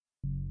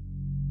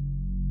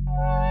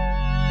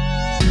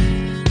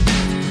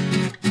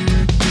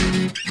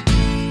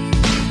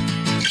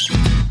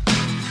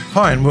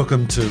Hi and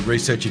welcome to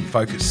Research in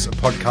Focus, a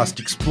podcast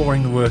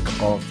exploring the work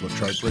of La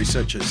Trobe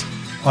researchers.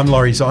 I'm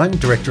Laurie Zine,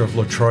 Director of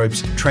La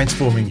Trobe's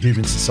Transforming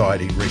Human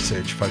Society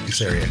Research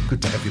Focus Area.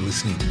 Good to have you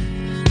listening.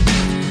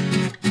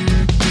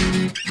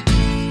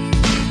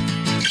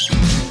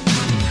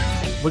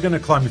 We're going to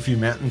climb a few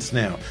mountains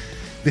now.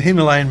 The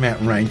Himalayan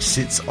mountain range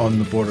sits on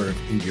the border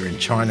of India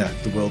and China,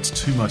 the world's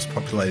two most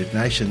populated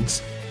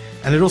nations,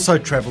 and it also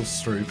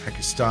travels through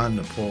Pakistan,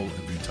 Nepal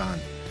and Bhutan.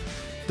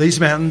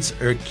 These mountains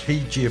are a key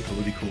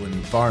geopolitical and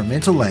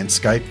environmental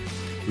landscape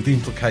with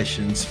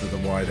implications for the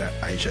wider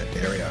Asia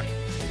area.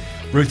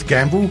 Ruth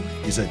Gamble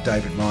is a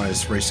David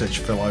Myers Research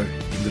Fellow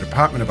in the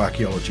Department of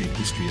Archaeology and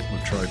History at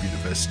La Trobe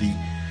University,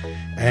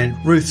 and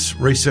Ruth's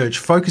research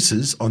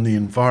focuses on the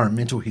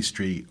environmental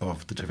history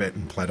of the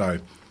Tibetan Plateau.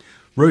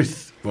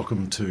 Ruth,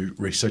 welcome to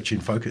Research in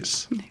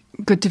Focus.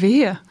 Good to be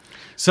here.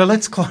 So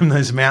let's climb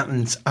those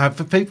mountains.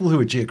 For people who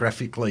are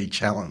geographically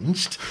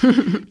challenged,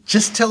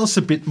 just tell us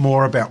a bit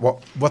more about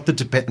what the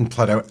Tibetan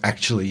Plateau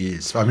actually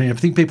is. I mean, I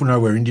think people know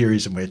where India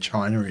is and where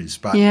China is,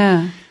 but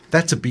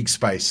that's a big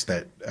space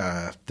that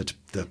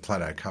the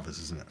plateau covers,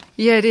 isn't it?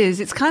 Yeah, it is.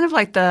 It's kind of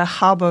like the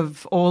hub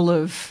of all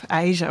of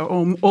Asia,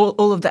 or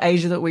all of the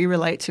Asia that we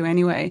relate to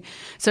anyway.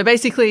 So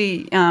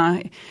basically,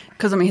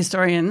 because I'm a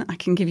historian, I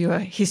can give you a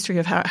history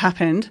of how it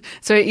happened.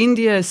 So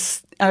India,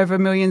 over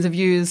millions of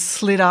years,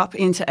 slid up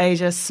into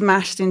Asia,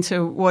 smashed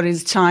into what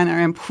is China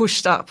and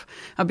pushed up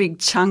a big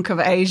chunk of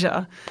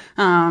Asia,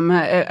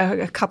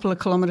 a couple of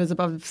kilometres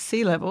above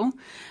sea level.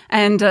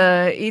 And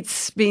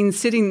it's been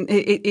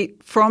sitting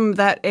from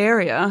that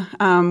area.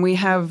 We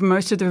have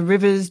most of the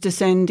rivers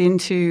descend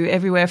into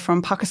everywhere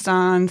from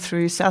Pakistan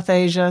through South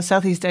Asia,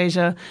 Southeast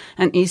Asia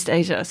and East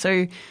Asia.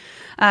 So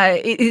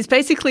it is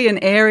basically an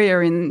area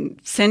in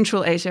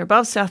Central Asia,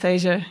 above South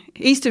Asia,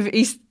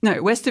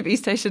 west of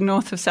East Asia,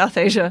 north of South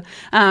Asia,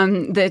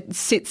 that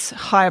sits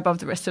high above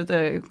the rest of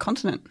the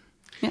continent.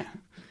 Yeah.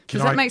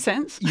 Does that make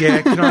sense?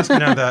 Yeah. Can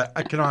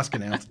I ask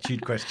an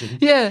altitude question?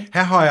 Yeah.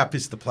 How high up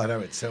is the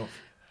plateau itself?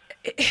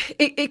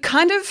 It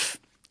kind of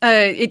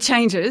it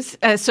changes.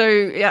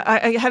 So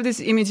I have this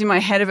image in my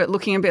head of it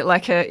looking a bit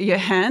like your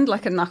hand,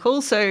 like a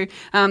knuckle. So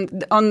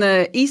on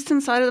the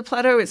eastern side of the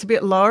plateau, it's a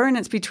bit lower, and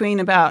it's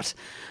between about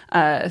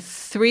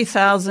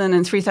 3,000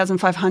 and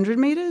 3,500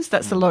 metres.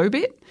 That's the low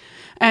bit.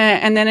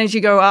 And then as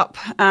you go up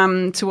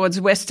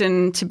towards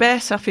western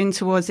Tibet, up in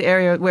towards the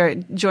area where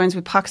it joins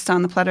with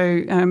Pakistan, the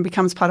plateau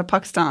becomes part of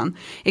Pakistan.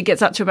 It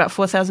gets up to about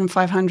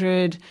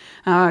 4,500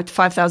 to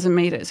 5,000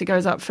 metres. It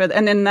goes up further.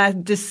 And then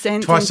that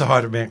descent... Twice the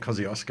height of Mount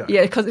Kosciuszko.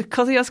 Yeah,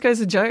 Kosciuszko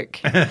is a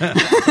joke.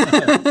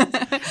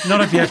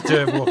 Not if you have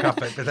to walk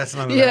up it, but that's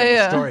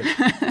another story.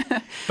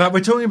 But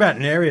we're talking about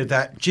an area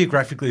that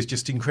geographically is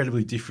just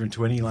incredibly different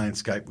to any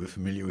landscape we're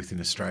familiar with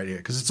in Australia,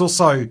 because it's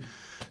also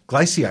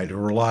glaciated,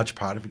 or a large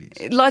part of it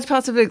is. Large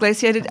parts of it are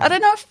glaciated. I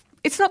don't know if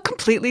it's not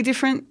completely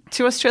different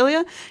to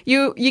Australia.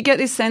 You get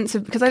this sense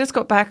of, because I just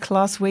got back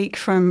last week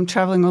from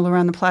travelling all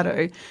around the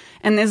plateau,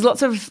 and there's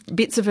lots of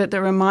bits of it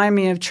that remind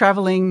me of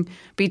travelling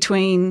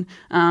between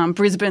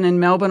Brisbane and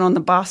Melbourne on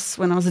the bus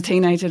when I was a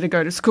teenager to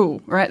go to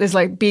school, right? There's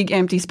like big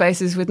empty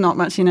spaces with not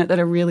much in it that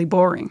are really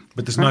boring.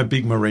 But there's no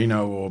big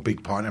merino or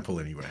big pineapple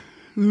anywhere.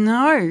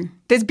 No.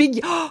 There's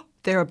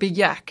there are big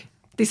yak.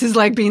 This is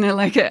like being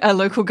a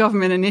local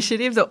government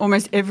initiative that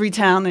almost every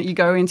town that you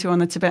go into on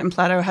the Tibetan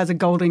Plateau has a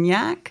golden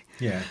yak,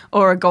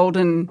 or a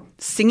golden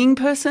singing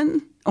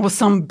person, or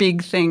some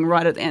big thing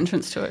right at the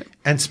entrance to it.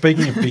 And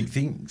speaking of big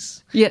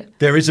things,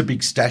 there is a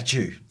big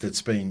statue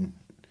that's been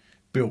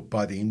built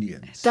by the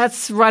Indians.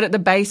 That's right at the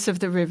base of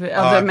the river,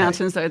 the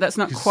mountains, though. That's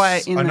not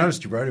quite in I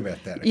noticed you wrote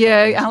about that.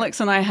 Yeah,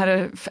 Alex and I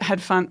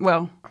had fun.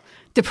 Well,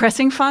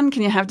 depressing fun?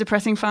 Can you have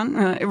depressing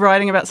fun?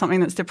 Writing about something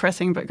that's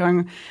depressing, but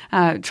trying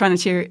to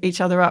cheer each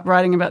other up.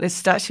 Writing about this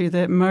statue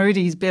that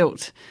Modi's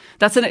built.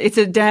 It's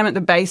a dam at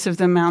the base of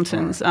the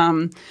mountains.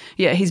 Right.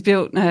 He's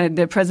built.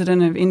 The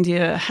president of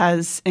India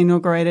has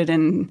inaugurated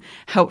and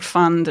helped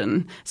fund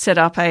and set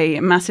up a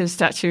massive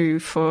statue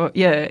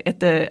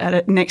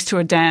next to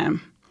a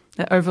dam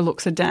that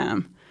overlooks a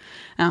dam.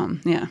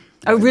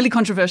 A really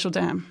controversial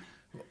dam.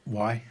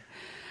 Why?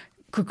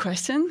 Good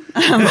question.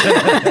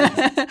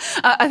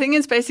 I think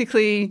it's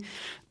basically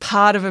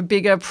part of a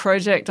bigger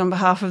project on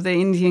behalf of the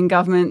Indian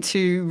government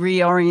to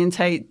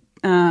reorientate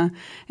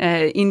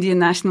Indian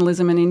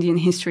nationalism and Indian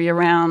history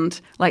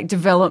around like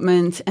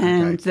development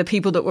and the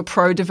people that were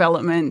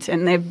pro-development.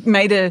 And they've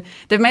made a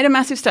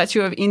massive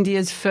statue of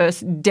India's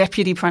first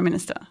deputy prime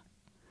minister.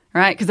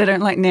 Right, because they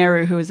don't like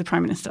Nehru, who was the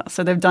prime minister.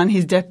 So they've done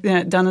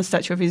done a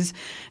statue of his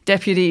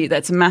deputy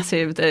that's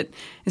massive, that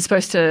is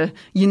supposed to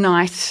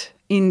unite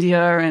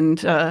India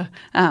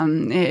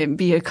and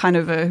be a kind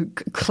of a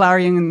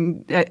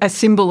clarion, a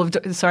symbol of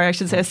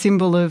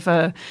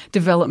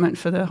development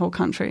for the whole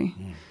country.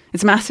 Mm.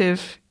 It's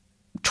massive,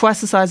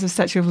 twice the size of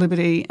Statue of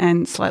Liberty,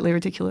 and slightly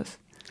ridiculous.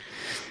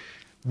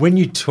 When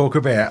you talk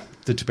about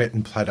the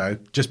Tibetan Plateau,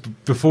 just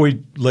before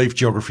we leave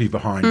geography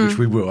behind, which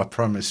we will, I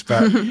promise,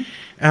 but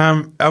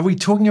are we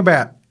talking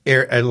about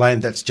a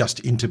land that's just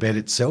in Tibet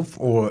itself,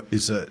 or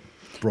is it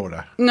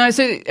broader? No,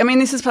 so I mean,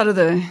 this is part of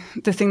the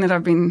thing that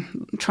I've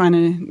been trying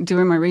to do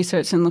in my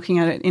research and looking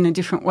at it in a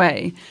different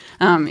way.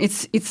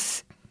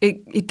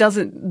 It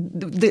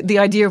doesn't. The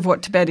idea of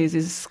what Tibet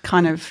is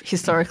kind of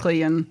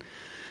historically and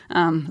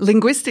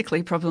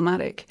linguistically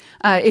problematic.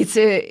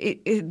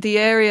 The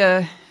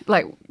area,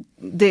 like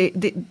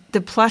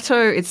the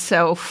plateau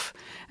itself,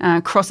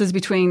 crosses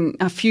between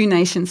a few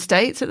nation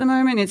states at the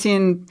moment. It's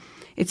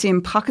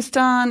in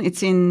Pakistan.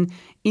 It's in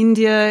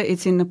India,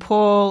 it's in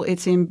Nepal,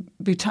 it's in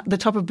the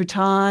top of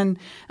Bhutan,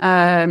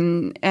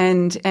 and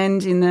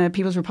in the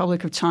People's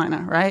Republic of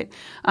China, right?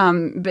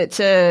 But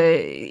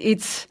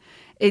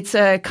it's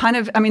a kind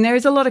of, I mean, there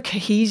is a lot of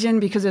cohesion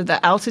because of the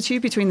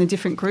altitude between the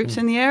different groups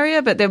in the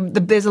area, but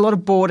there's a lot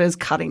of borders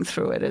cutting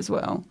through it as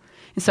well.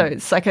 So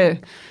it's like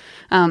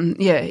and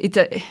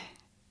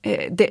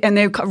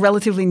they're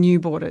relatively new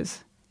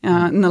borders.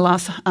 In the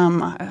last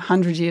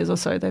 100 years or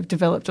so, they've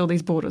developed all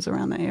these borders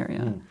around the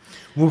area.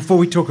 Well, before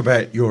we talk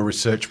about your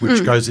research,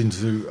 which goes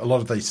into a lot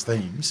of these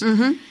themes,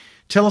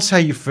 tell us how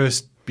you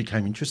first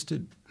became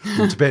interested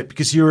in Tibet,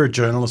 because you're a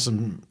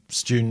journalism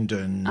student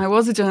and I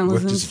was a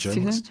journalism worked as a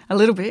journalist. student. A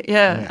little bit,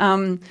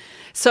 yeah.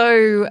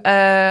 So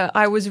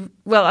I was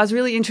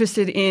really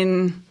interested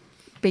in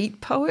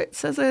beat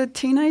poets as a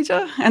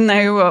teenager, and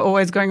they were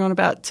always going on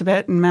about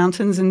Tibet and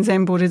mountains and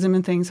Zen Buddhism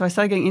and things. So I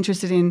started getting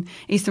interested in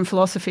Eastern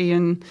philosophy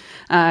and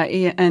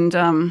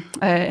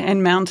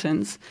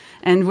mountains.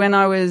 And when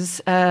I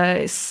was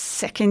a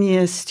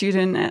second-year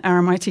student at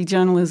RMIT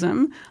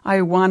Journalism,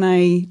 I won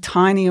a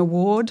tiny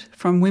award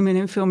from Women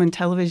in Film and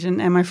Television,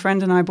 and my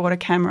friend and I bought a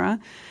camera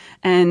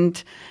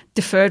and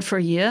deferred for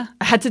a year.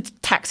 I had to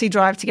taxi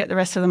drive to get the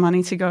rest of the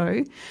money to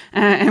go.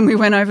 And we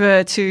went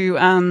over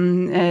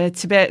to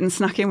Tibet and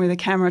snuck in with a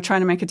camera trying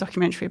to make a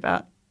documentary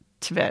about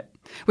Tibet,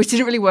 which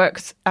didn't really work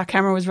 'cause our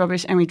camera was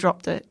rubbish and we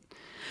dropped it.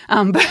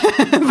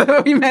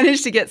 But we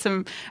managed to get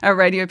some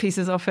radio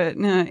pieces off it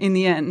in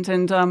the end.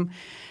 And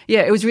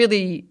it was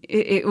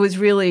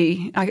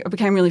really, I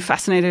became really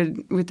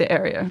fascinated with the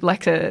area,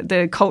 like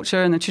the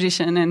culture and the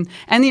tradition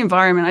and the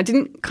environment. I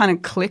didn't kind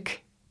of click.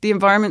 The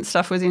environment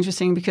stuff was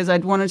interesting because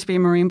I'd wanted to be a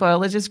marine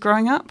biologist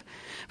growing up,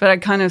 but I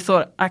kind of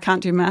thought I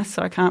can't do maths,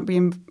 so I can't be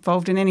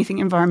involved in anything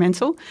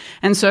environmental.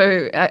 And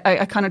so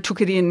I kind of took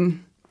it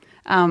in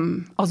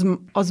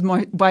osmotically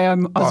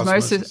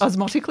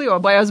or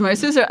by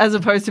osmosis, as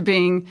opposed to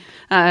being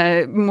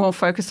more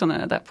focused on it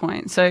at that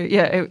point. So,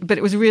 but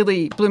it was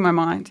really blew my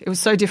mind. It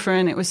was so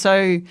different. It was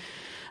so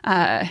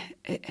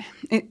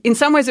in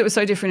some ways it was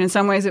so different. In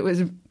some ways it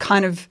was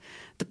kind of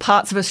the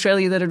parts of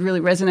Australia that had really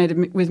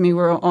resonated with me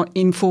were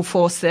in full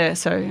force there.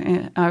 So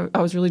I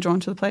was really drawn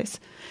to the place.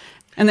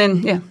 And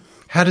then,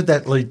 How did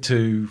that lead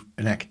to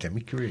an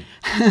academic career,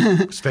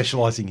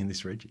 specialising in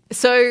this region?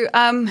 So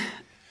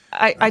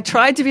I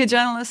tried to be a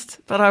journalist,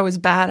 but I was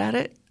bad at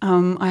it.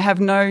 I have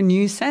no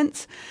news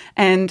sense,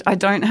 and I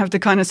don't have the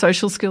kind of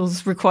social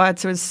skills required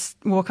to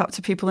walk up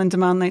to people and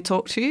demand they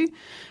talk to you.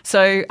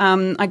 So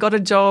I got a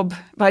job,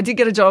 but I did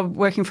get a job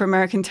working for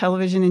American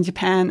television in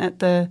Japan at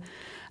the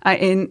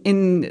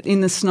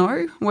in the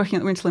snow, working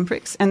at the Winter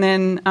Olympics. And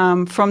then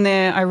from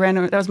there,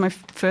 that was my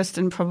first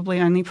and probably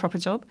only proper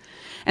job.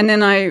 And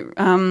then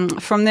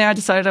from there, I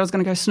decided I was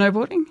going to go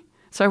snowboarding.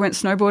 So I went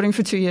snowboarding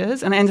for 2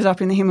 years and I ended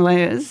up in the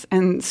Himalayas.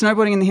 And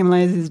snowboarding in the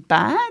Himalayas is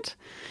bad.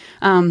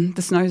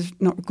 The snow's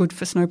not good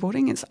for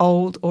snowboarding. It's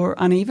old or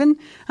uneven.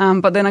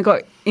 But then I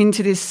got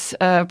into this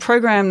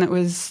program that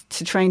was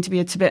to train to be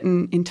a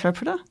Tibetan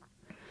interpreter.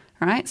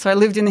 Right? So I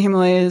lived in the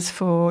Himalayas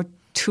for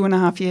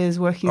 2.5 years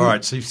working. All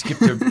right, so you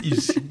skipped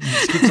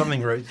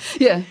something, Ruth.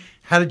 Yeah.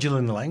 How did you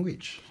learn the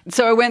language?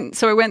 So I went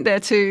there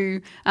to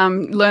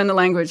learn the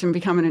language and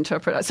become an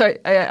interpreter. So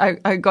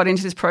I got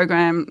into this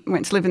program,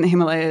 went to live in the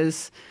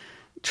Himalayas,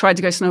 tried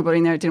to go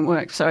snowboarding there, it didn't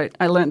work. So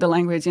I learned the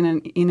language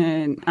in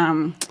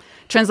a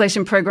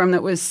translation program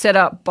that was set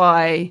up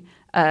by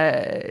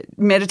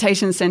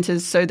meditation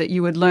centers so that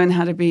you would learn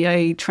how to be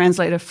a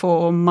translator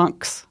for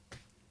monks.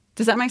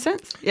 Does that make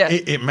sense? Yeah.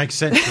 It makes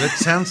sense, but it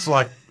sounds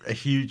like a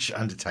huge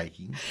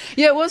undertaking.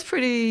 Yeah, it was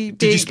pretty big.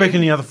 Did you speak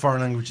any other foreign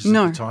languages at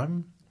the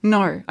time?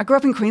 No. I grew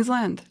up in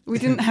Queensland. We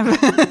didn't have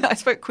I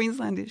spoke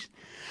Queenslandish.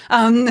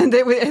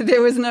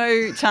 There was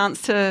no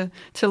chance to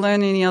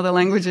learn any other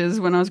languages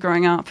when I was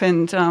growing up.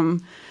 And,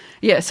 so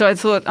I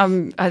thought, I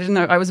didn't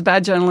know, I was a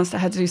bad journalist. I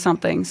had to do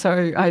something.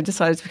 So I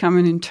decided to become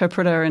an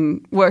interpreter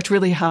and worked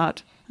really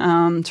hard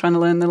trying to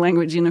learn the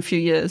language in a few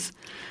years.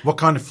 What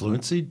kind of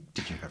fluency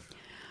did you have?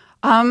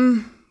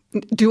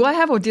 Do I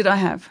have or did I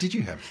have? Did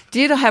you have?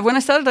 Did I have? When I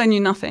started, I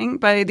knew nothing.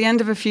 By the end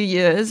of a few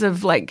years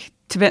of like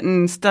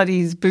Tibetan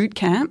studies boot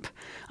camp,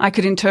 I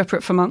could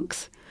interpret for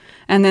monks.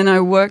 And then I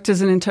worked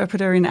as an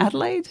interpreter in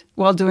Adelaide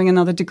while doing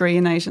another degree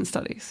in Asian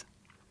studies.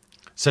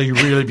 So you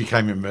really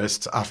became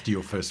immersed after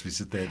your first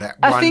visit there.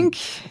 And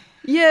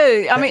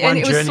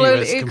it was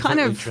slowly, it kind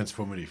of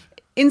transformative.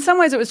 in some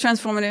ways it was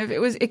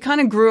transformative. It kind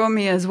of grew on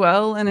me as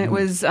well. And it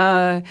was,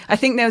 I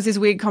think there was this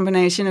weird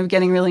combination of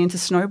getting really into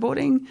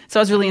snowboarding. So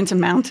I was really into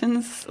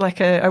mountains.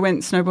 Like I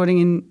went snowboarding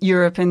in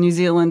Europe and New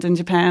Zealand and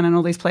Japan and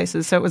all these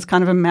places. So it was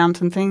kind of a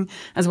mountain thing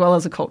as well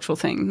as a cultural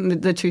thing.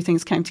 The two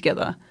things came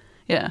together.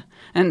 Yeah.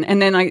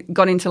 And then I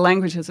got into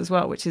languages as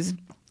well, which is,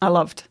 I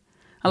loved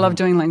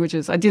doing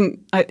languages. I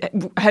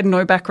had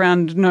no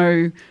background,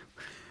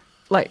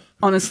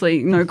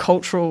 honestly, no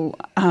cultural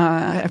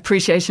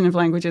appreciation of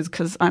languages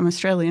because I'm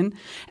Australian.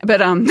 But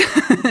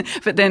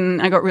but then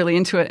I got really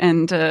into it,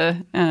 and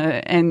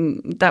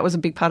that was a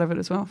big part of it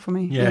as well for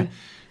me. Yeah.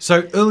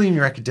 So early in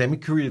your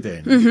academic career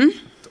then,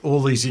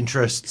 all these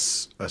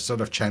interests are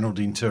sort of channeled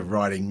into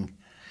writing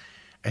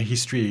a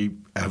history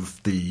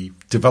of the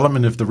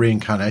development of the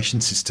reincarnation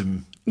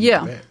system.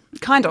 Yeah,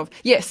 kind of.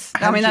 Yes.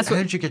 How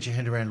did you get your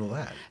head around all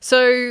that?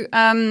 So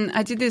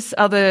I did this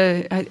I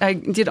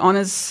did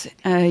honours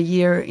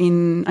year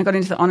I got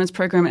into the honours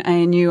program at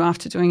ANU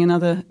after doing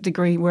another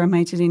degree where I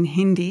majored in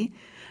Hindi.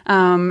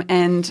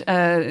 And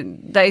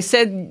they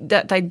said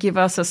that they'd give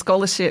us a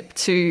scholarship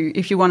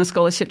if you want a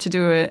scholarship to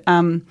do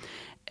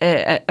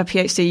a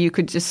PhD, you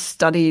could just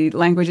study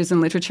languages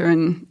and literature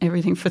and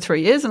everything for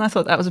 3 years. And I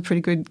thought that was a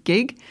pretty good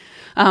gig.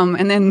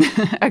 And then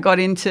I got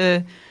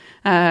into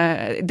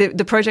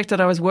the project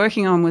that I was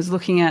working on was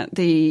looking at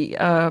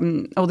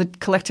all the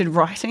collected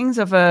writings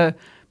of a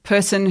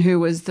person who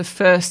was the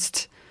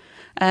first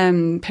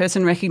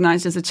person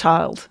recognized as a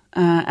child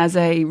as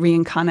a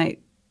reincarnate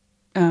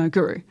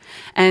guru.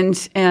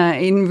 And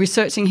in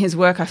researching his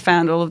work, I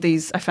found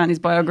his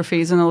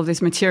biographies and all of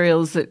these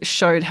materials that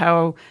showed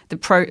how the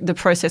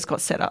process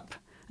got set up.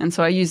 And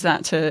so I used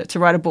that to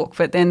write a book.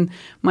 But then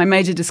my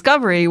major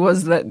discovery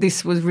was that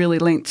this was really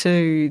linked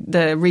to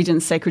the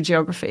region's sacred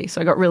geography.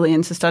 So I got really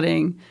into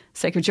studying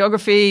sacred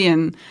geography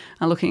and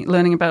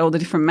learning about all the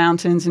different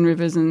mountains and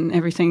rivers and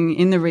everything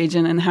in the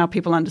region and how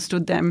people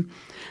understood them.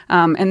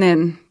 And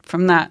then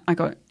from that, I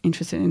got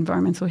interested in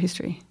environmental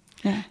history.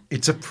 Yeah.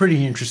 It's a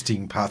pretty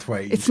interesting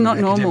pathway. It's not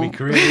an normal. Academic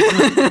career,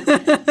 isn't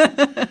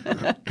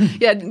it?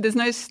 Yeah,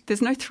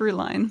 there's no through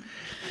line.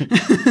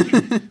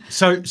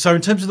 So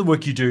in terms of the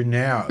work you do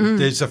now,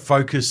 there's a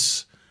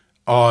focus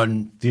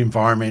on the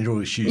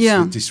environmental issues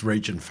that this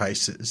region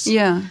faces.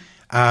 Yeah.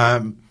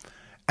 And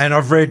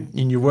I've read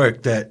in your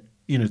work that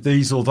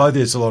although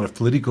there's a lot of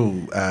political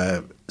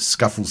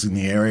scuffles in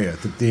the area,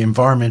 that the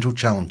environmental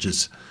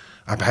challenges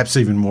are perhaps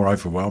even more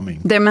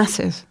overwhelming. They're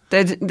massive.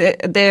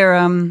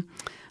 They're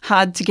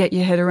hard to get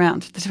your head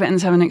around. The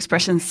Tibetans have an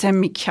expression,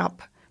 "Sem mi kyap."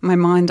 My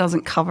mind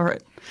doesn't cover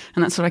it.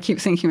 And that's what I keep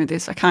thinking with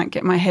this. I can't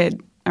get my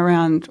head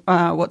around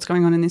what's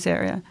going on in this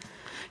area.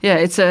 Yeah,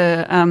 it's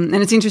and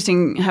it's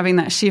interesting having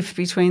that shift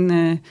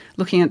between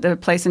looking at the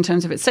place in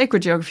terms of its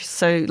sacred geography,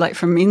 so like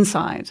from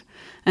inside,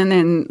 and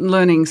then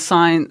learning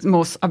science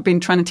more. I've been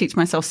trying to teach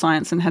myself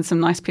science and had some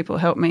nice people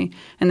help me,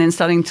 and then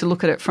starting to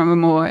look at it from a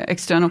more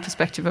external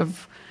perspective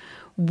of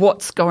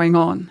what's going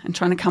on and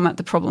trying to come at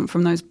the problem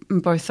from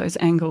both those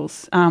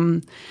angles.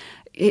 And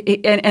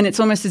it's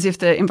almost as if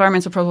the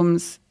environmental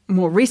problems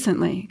more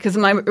recently, because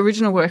my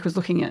original work was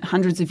looking at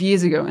hundreds of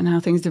years ago and how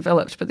things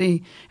developed, but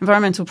the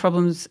environmental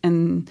problems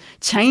and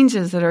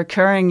changes that are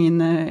occurring in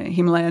the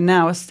Himalaya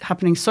now are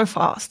happening so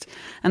fast,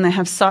 and they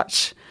have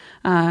such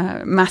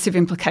massive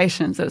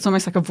implications that it's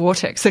almost like a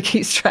vortex that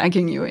keeps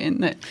dragging you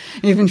in, that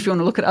even if you want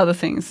to look at other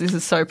things, this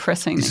is so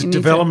pressing. Is it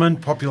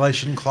development,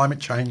 population, climate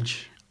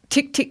change?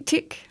 Tick, tick,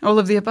 tick, all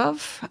of the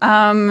above.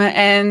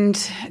 And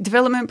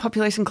development,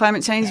 population,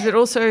 climate change, but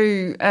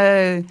also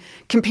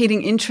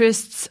competing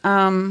interests.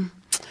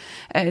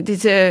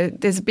 There's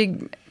a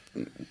big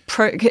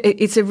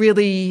it's a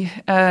really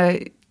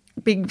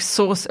big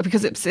source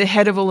because it's the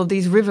head of all of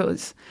these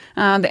rivers.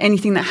 That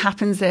anything that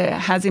happens there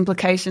has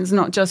implications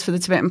not just for the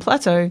Tibetan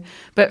Plateau,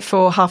 but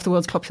for half the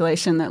world's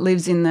population that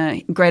lives in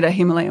the greater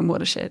Himalayan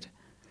watershed.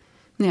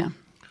 Yeah.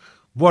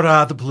 What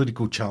are the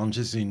political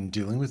challenges in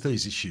dealing with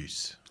these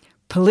issues?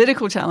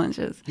 Political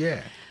challenges.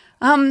 Yeah.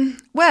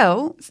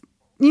 Well,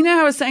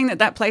 I was saying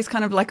that place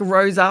kind of like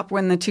rose up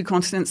when the two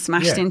continents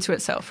smashed into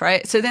itself,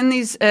 right? So then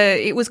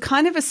it was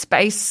kind of a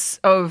space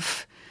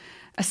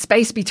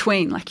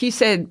between. Like you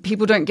said,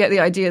 people don't get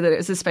the idea that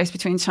it's a space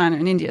between China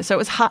and India. So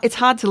it's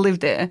hard to live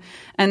there,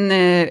 and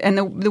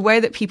the way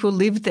that people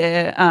lived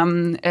there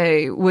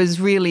was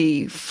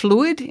really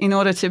fluid in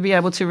order to be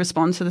able to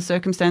respond to the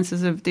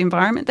circumstances of the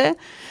environment there.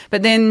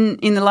 But then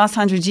in the last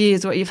 100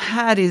 years, what you've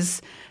had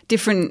is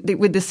different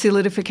with the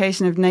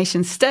solidification of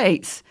nation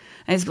states,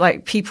 as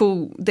like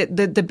people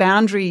the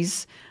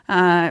boundaries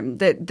pretty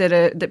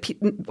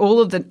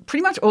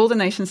much all the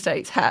nation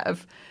states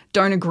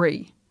don't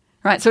agree,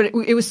 right? So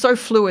it was so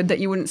fluid that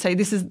you wouldn't say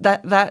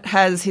that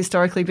has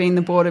historically been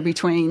the border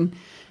between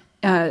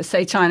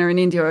say China and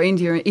India, or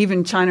India,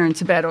 even China and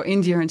Tibet, or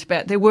India and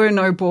Tibet. There were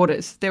no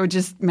borders; there were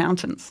just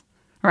mountains.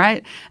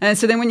 right? And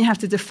so then when you have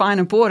to define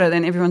a border,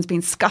 then everyone's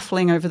been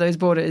scuffling over those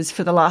borders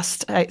for the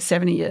last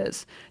 70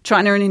 years.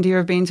 China and India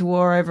have been to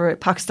war over it.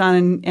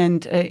 Pakistan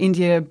and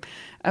India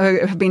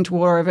have been to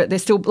war over it.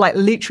 There's still, like,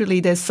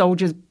 literally there's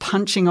soldiers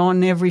punching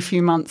on every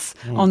few months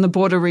on the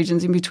border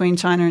regions in between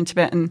China and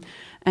Tibet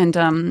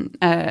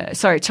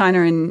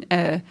China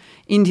and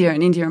India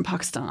and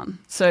Pakistan.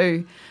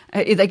 So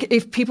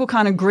if people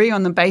can't agree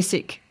on the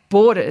basic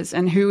borders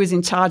and who is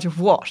in charge of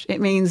what, it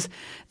means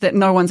that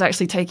no one's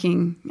actually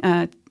taking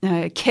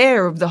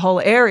care of the whole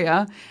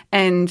area,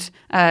 and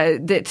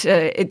that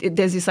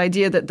there's this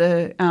idea that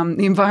the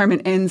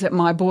environment ends at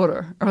my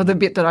border, or the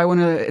bit that I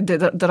want to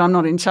that I'm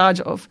not in charge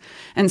of,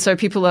 and so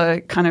people are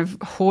kind of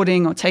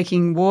hoarding or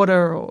taking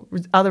water or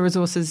other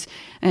resources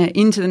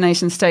into the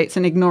nation states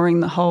and ignoring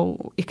the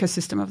whole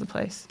ecosystem of the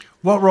place.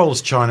 What role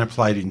has China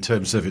played in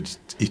terms of its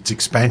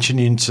expansion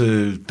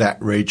into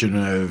that region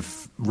of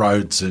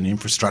roads and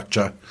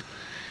infrastructure,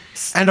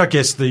 and I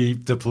guess the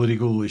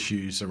political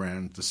issues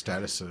around the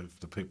status of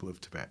the people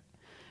of Tibet?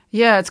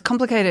 Yeah, it's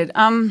complicated.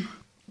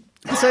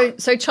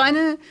 So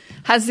China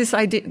has this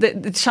idea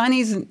that the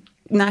Chinese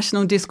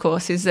national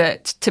discourse is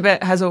that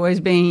Tibet has always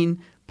been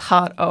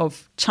part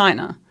of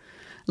China,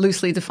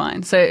 loosely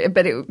defined. So,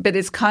 but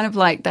it's kind of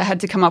like they had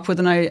to come up with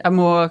a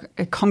more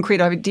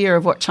concrete idea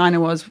of what China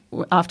was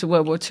after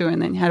World War II,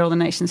 and then you had all the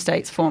nation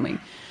states forming.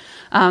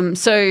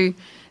 So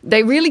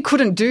they really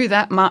couldn't do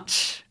that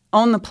much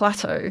on the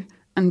plateau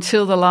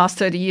until the last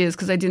 30 years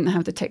because they didn't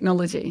have the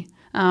technology.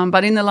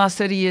 But in the last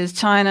 30 years,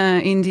 China,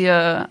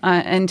 India,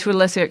 and to a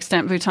lesser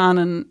extent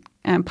Bhutan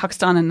and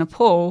Pakistan and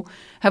Nepal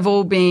have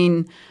all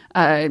been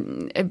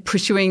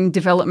pursuing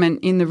development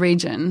in the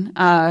region,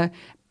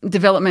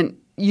 development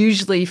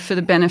usually for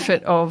the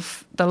benefit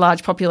of the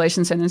large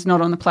population centres,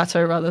 not on the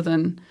plateau rather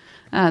than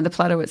the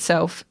plateau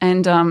itself.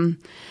 And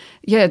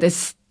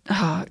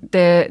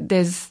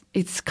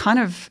it's kind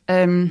of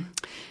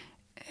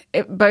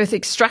both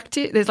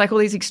extractive. There's like all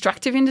these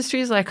extractive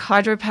industries like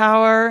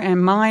hydropower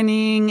and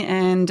mining,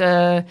 and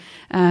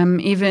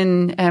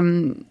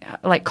even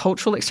like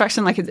cultural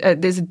extraction. Like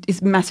there's a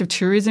massive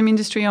tourism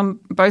industry on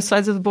both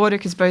sides of the border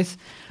because both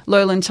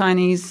lowland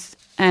Chinese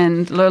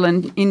and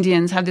lowland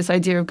Indians have this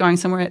idea of going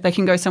somewhere. They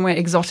can go somewhere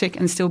exotic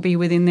and still be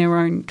within their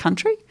own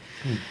country.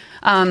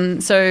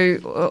 So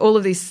all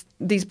of these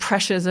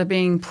pressures are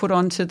being put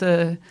onto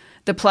the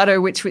plateau,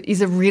 which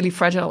is a really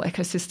fragile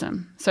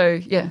ecosystem. So,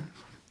 yeah,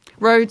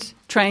 roads,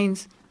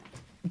 trains,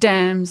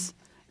 dams,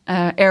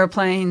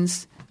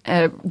 aeroplanes.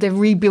 They're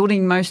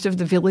rebuilding most of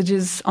the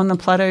villages on the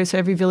plateau. So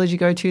every village you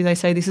go to, they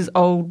say this is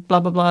old,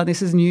 blah, blah, blah,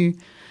 this is new.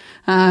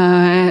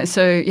 It's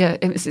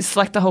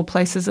like the whole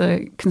place is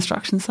a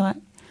construction site.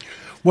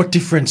 What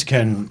difference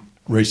can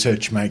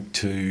research make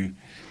to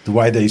the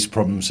way these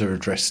problems are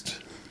addressed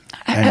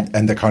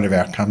and the kind of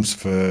outcomes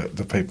for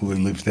the people who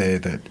live there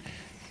that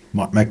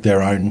might make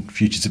their own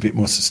futures a bit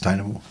more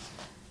sustainable?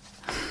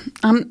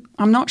 I'm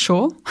not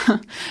sure,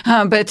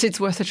 but it's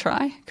worth a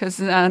try because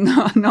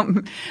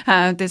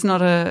there's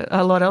not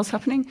a lot else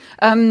happening.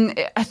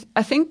 I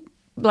think,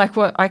 like,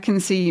 what I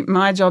can see,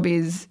 my job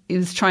is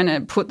trying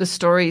to put the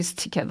stories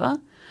together.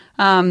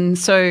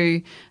 So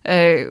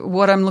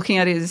what I'm looking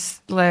at is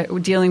like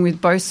dealing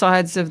with both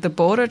sides of the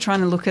border,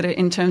 trying to look at it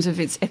in terms of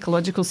its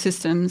ecological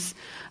systems,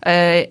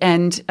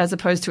 and as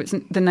opposed to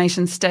the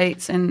nation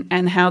states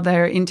and how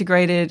they're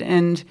integrated,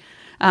 and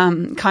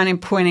kind of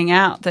pointing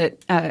out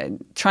that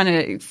trying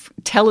to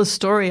tell a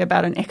story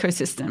about an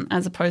ecosystem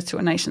as opposed to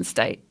a nation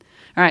state.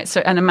 All right,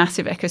 so and a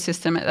massive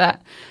ecosystem at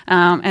that.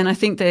 And I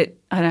think that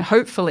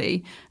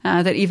hopefully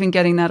that even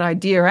getting that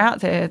idea out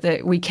there,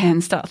 that we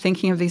can start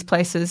thinking of these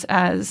places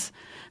as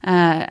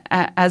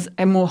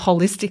a more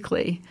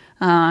holistically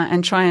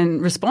and try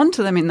and respond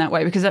to them in that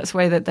way, because that's the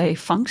way that they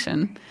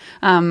function,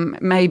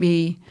 may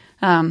be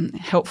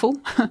helpful.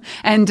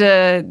 And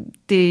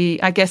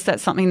I guess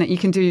that's something that you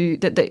can do,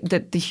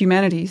 that the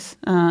humanities,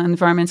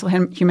 environmental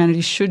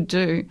humanities should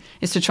do,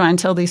 is to try and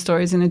tell these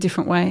stories in a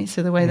different way,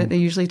 so the way that they're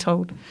usually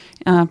told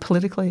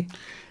politically.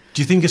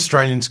 Do you think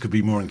Australians could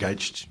be more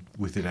engaged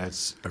with it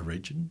as a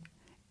region?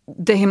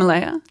 The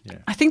Himalaya? Yeah.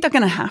 I think they're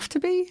going to have to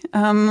be.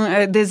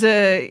 We're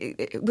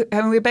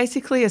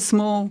basically a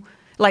small,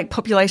 like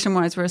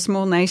population-wise, we're a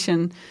small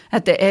nation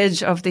at the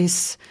edge of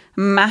this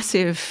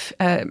massive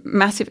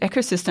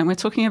ecosystem. We're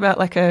talking about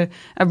like a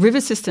river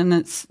system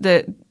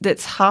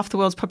that's half the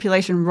world's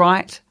population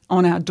right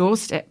on our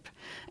doorstep.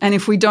 And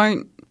if we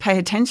don't pay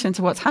attention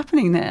to what's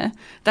happening there,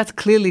 that's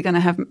clearly going to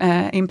have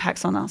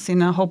impacts on us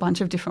in a whole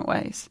bunch of different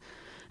ways.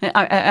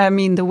 I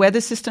mean, the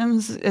weather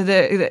systems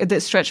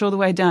that stretch all the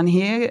way down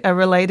here are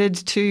related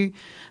to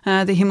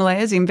the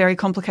Himalayas in very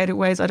complicated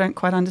ways I don't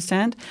quite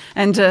understand.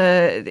 And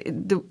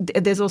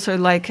there's also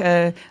like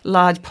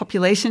large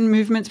population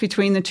movements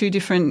between the two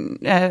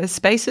different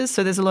spaces.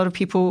 So there's a lot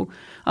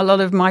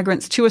of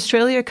migrants to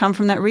Australia come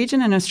from that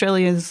region, and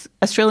Australians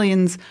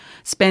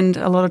spend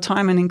a lot of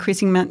time and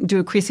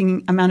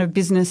increasing amount of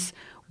business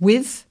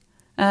with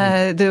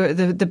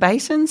the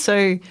basin.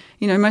 So,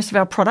 most of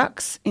our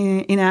products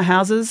in our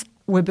houses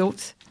were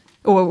built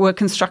or were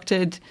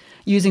constructed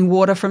using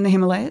water from the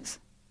Himalayas.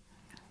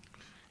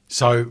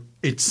 So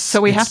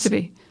we have to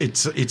be.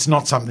 It's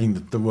not something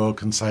that the world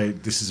can say,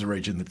 this is a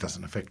region that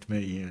doesn't affect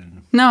me.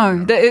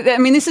 No. I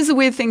mean, this is a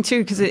weird thing too,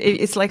 because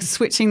it's like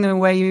switching the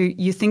way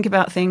you think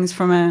about things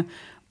from a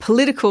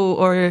political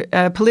or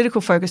a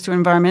political focus to an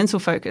environmental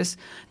focus.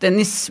 Then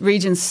this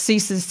region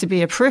ceases to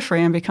be a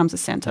periphery and becomes a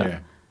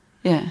centre.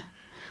 Yeah.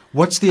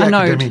 What's the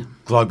academic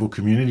global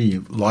community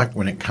like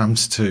when it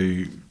comes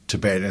to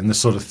Tibet and the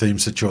sort of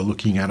themes that you're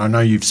looking at? I know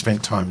you've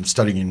spent time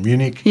studying in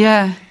Munich.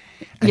 Yeah.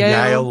 And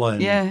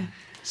Yale.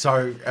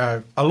 So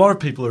a lot of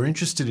people are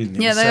interested in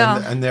this. Yeah,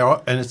 they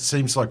are. And it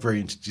seems like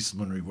very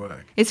interdisciplinary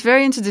work. It's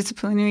very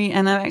interdisciplinary,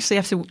 and I actually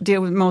have to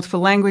deal with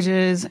multiple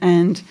languages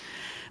and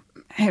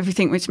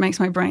everything, which makes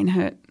my brain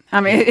hurt.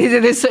 I mean,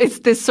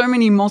 there's so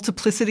many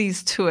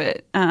multiplicities to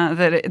it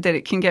that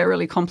it can get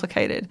really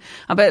complicated.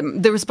 But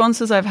the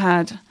responses I've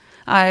had,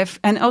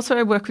 and also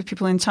I work with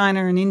people in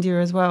China and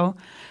India as well.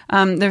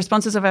 The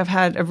responses I've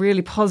had are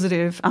really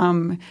positive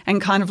and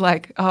kind of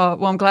like, oh,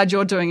 well, I'm glad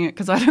you're doing it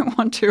because I don't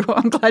want to, or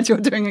I'm glad you're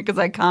doing it because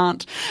I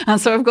can't. And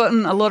so I've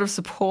gotten a lot of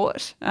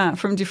support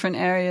from different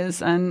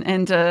areas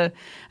and a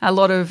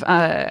lot of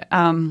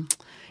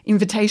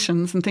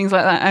invitations and things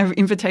like that. I have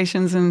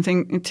invitations and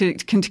things to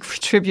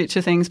contribute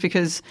to things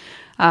because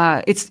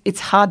it's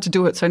hard to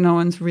do it, so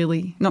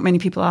not many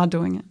people are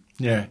doing it.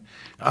 Yeah.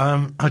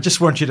 I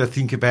just want you to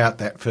think about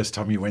that first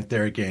time you went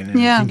there again and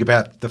think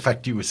about the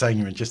fact you were saying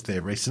you were just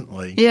there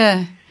recently.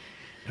 Yeah.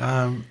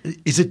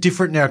 Is it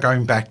different now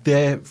going back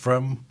there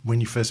from when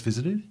you first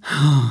visited?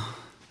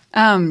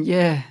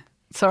 Yeah.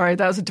 Sorry,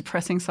 that was a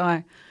depressing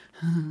sigh.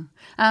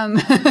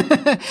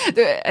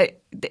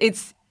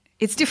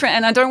 It's different,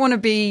 and I don't want to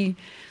be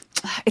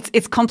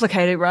it's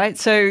complicated, right?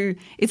 So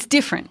it's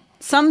different.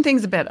 Some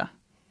things are better.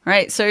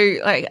 Right. So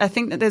I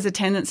think that there's a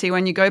tendency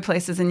when you go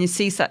places and you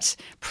see such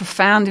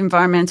profound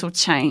environmental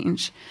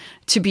change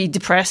to be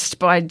depressed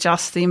by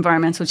just the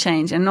environmental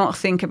change and not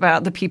think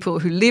about the people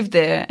who live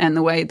there and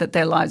the way that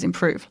their lives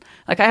improve.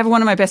 Like I have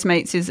one of my best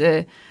mates is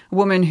a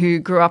woman who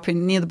grew up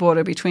near the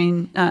border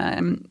between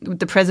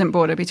the present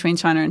border between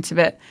China and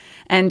Tibet.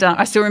 And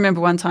I still remember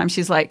one time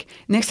she's like,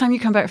 next time you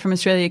come back from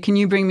Australia, can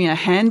you bring me a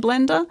hand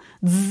blender?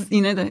 Zzz,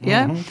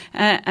 yeah. Mm-hmm.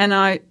 And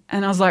I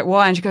was like,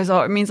 why? And she goes,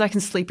 oh, it means I can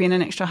sleep in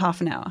an extra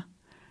half an hour.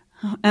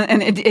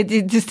 And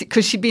it just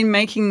because she'd been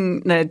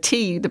making the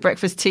tea, the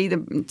breakfast tea, the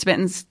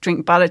Tibetans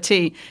drink butter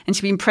tea, and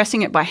she'd been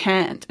pressing it by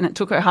hand, and it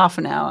took her half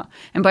an hour.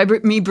 And by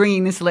me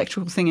bringing this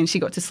electrical thing in, she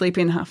got to sleep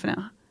in half an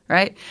hour.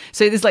 Right?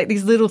 So there's like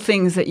these little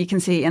things that you can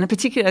see, and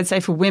particularly I'd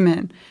say for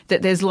women,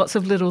 that there's lots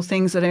of little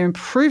things that are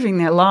improving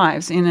their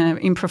lives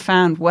in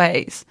profound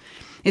ways.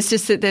 It's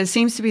just that there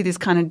seems to be this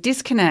kind of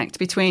disconnect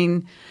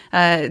between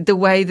the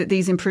way that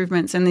these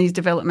improvements and these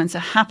developments are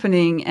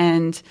happening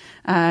and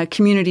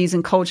communities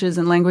and cultures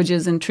and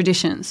languages and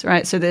traditions,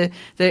 right? So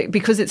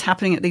because it's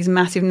happening at these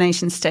massive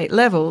nation-state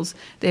levels,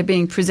 they're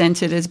being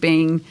presented as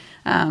being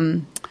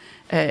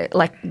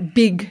like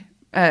big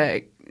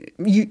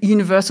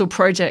universal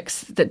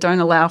projects that don't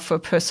allow for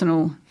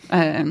personal,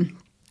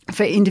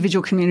 for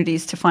individual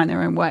communities to find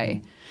their own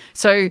way.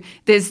 So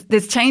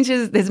there's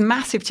changes, there's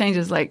massive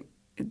changes. Like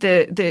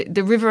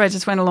the river I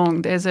just went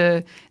along,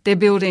 they're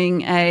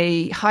building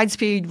a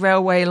high-speed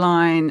railway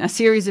line, a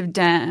series of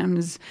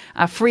dams,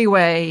 a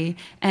freeway,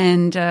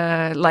 and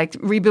like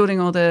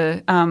rebuilding all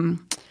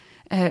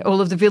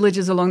of the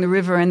villages along the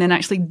river and then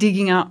actually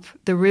digging up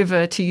the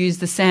river to use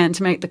the sand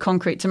to make the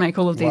concrete to make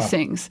all of these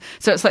things.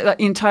 So it's like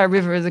the entire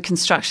river is a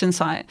construction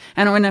site.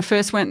 And when I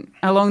first went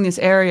along this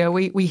area,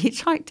 we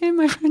hitchhiked in,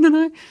 my friend and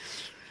I.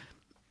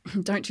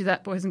 Don't do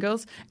that, boys and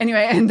girls.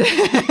 Anyway, and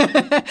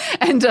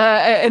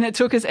it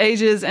took us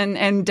ages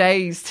and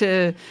days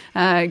to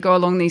go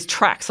along these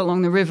tracks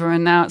along the river,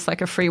 and now it's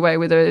like a freeway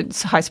with a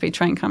high-speed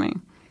train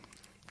coming.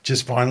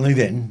 Just finally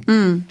then,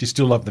 do you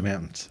still love the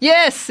mountains?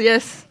 Yes.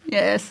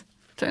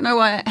 Don't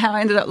know how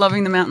I ended up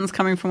loving the mountains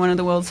coming from one of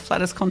the world's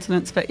flattest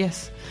continents, but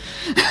yes.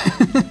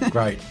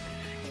 Great.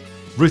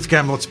 Ruth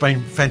Gamble, it's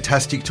been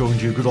fantastic talking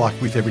to you. Good luck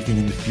with everything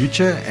in the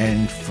future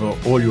and for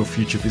all your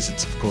future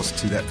visits, of course,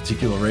 to that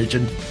particular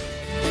region.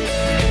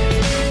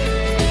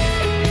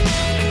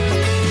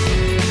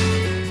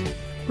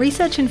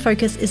 Research in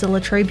Focus is a La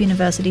Trobe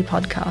University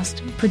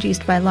podcast,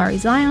 produced by Laurie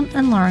Zion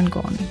and Lauren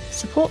Gorn.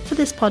 Support for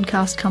this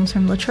podcast comes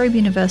from La Trobe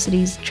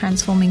University's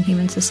Transforming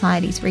Human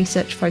Societies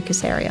research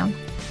focus area.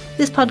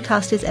 This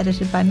podcast is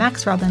edited by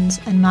Max Robbins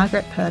and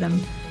Margaret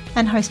Purdom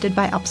and hosted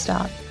by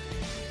Upstart.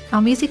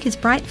 Our music is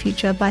Bright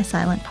Future by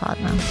Silent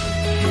Partner.